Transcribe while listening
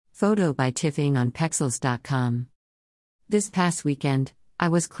Photo by Tiffing on Pexels.com. This past weekend, I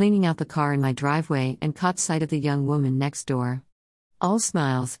was cleaning out the car in my driveway and caught sight of the young woman next door. All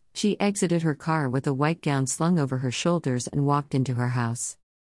smiles, she exited her car with a white gown slung over her shoulders and walked into her house.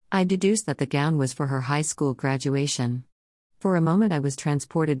 I deduced that the gown was for her high school graduation. For a moment I was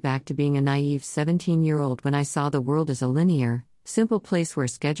transported back to being a naive 17-year-old when I saw the world as a linear, simple place where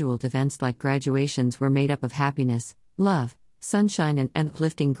scheduled events like graduations were made up of happiness, love, sunshine and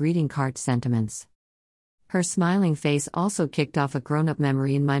uplifting greeting card sentiments. Her smiling face also kicked off a grown-up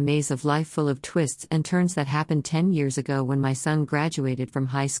memory in my maze of life full of twists and turns that happened 10 years ago when my son graduated from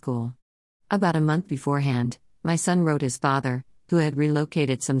high school. About a month beforehand, my son wrote his father, who had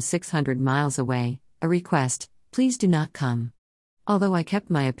relocated some 600 miles away, a request, "Please do not come." Although I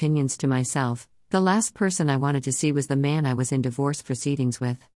kept my opinions to myself, the last person I wanted to see was the man I was in divorce proceedings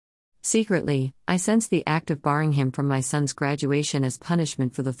with. Secretly, I sensed the act of barring him from my son's graduation as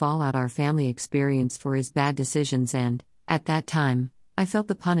punishment for the fallout our family experienced for his bad decisions and, at that time, I felt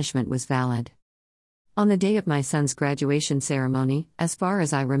the punishment was valid. On the day of my son's graduation ceremony, as far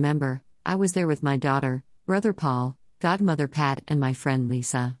as I remember, I was there with my daughter, brother Paul, godmother Pat and my friend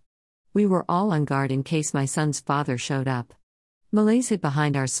Lisa. We were all on guard in case my son's father showed up. Malaise hid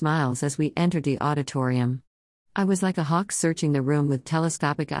behind our smiles as we entered the auditorium. I was like a hawk searching the room with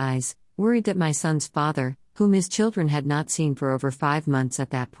telescopic eyes, worried that my son's father, whom his children had not seen for over 5 months at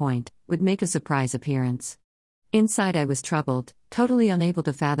that point, would make a surprise appearance. Inside I was troubled, totally unable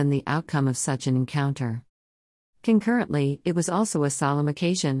to fathom the outcome of such an encounter. Concurrently, it was also a solemn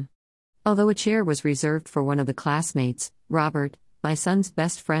occasion. Although a chair was reserved for one of the classmates, Robert, my son's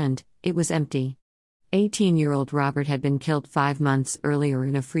best friend, it was empty. 18-year-old Robert had been killed 5 months earlier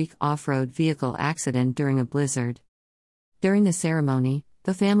in a freak off-road vehicle accident during a blizzard. During the ceremony,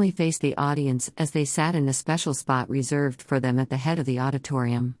 the family faced the audience as they sat in a special spot reserved for them at the head of the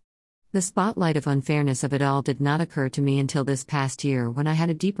auditorium. The spotlight of unfairness of it all did not occur to me until this past year when I had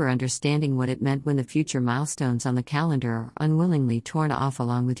a deeper understanding what it meant when the future milestones on the calendar are unwillingly torn off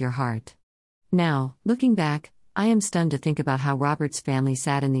along with your heart. Now, looking back, I am stunned to think about how Robert's family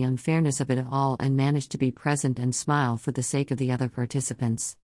sat in the unfairness of it all and managed to be present and smile for the sake of the other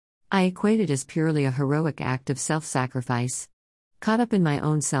participants. I equate it as purely a heroic act of self-sacrifice. Caught up in my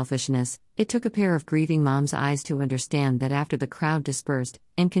own selfishness, it took a pair of grieving mom's eyes to understand that after the crowd dispersed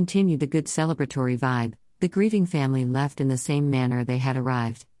and continued the good celebratory vibe, the grieving family left in the same manner they had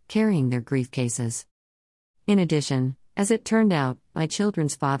arrived, carrying their grief cases. In addition, as it turned out, my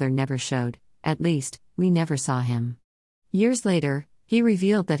children's father never showed. At least, we never saw him. Years later, he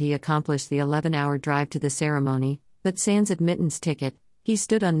revealed that he accomplished the 11-hour drive to the ceremony, but sans admittance ticket, he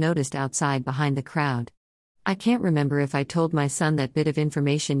stood unnoticed outside behind the crowd. I can't remember if I told my son that bit of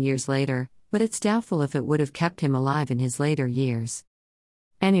information years later, but it's doubtful if it would have kept him alive in his later years.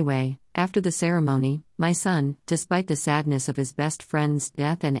 Anyway, after the ceremony, my son, despite the sadness of his best friend's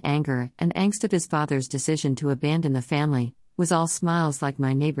death and anger and angst of his father's decision to abandon the family, was all smiles like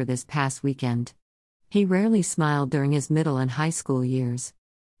my neighbor this past weekend. He rarely smiled during his middle and high school years.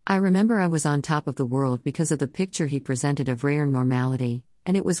 I remember I was on top of the world because of the picture he presented of rare normality,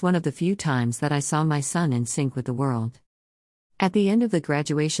 and it was one of the few times that I saw my son in sync with the world. At the end of the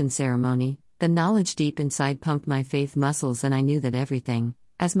graduation ceremony, the knowledge deep inside pumped my faith muscles and I knew that everything,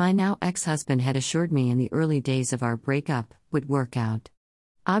 as my now ex-husband had assured me in the early days of our breakup, would work out.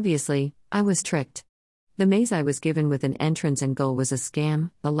 Obviously, I was tricked. The maze I was given with an entrance and goal was a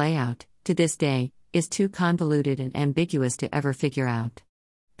scam. The layout, to this day, is too convoluted and ambiguous to ever figure out.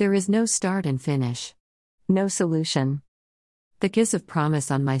 There is no start and finish. No solution. The kiss of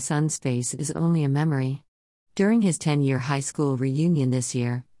promise on my son's face is only a memory. During his 10-year high school reunion this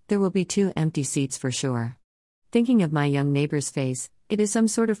year, there will be 2 empty seats for sure. Thinking of my young neighbor's face, it is some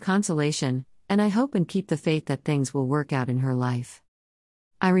sort of consolation, and I hope and keep the faith that things will work out in her life.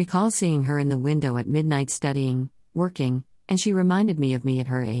 I recall seeing her in the window at midnight studying, working, and she reminded me of me at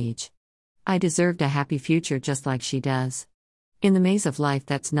her age. I deserved a happy future just like she does. In the maze of life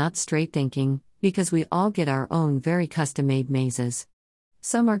that's not straight thinking, because we all get our own very custom-made mazes.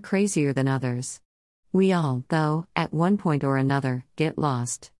 Some are crazier than others. We all, though, at one point or another, get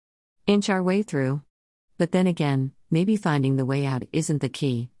lost. Inch our way through. But then again, maybe finding the way out isn't the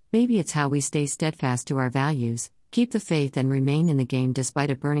key, maybe it's how we stay steadfast to our values, keep the faith and remain in the game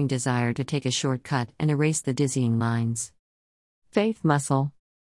despite a burning desire to take a shortcut and erase the dizzying lines. Faith muscle.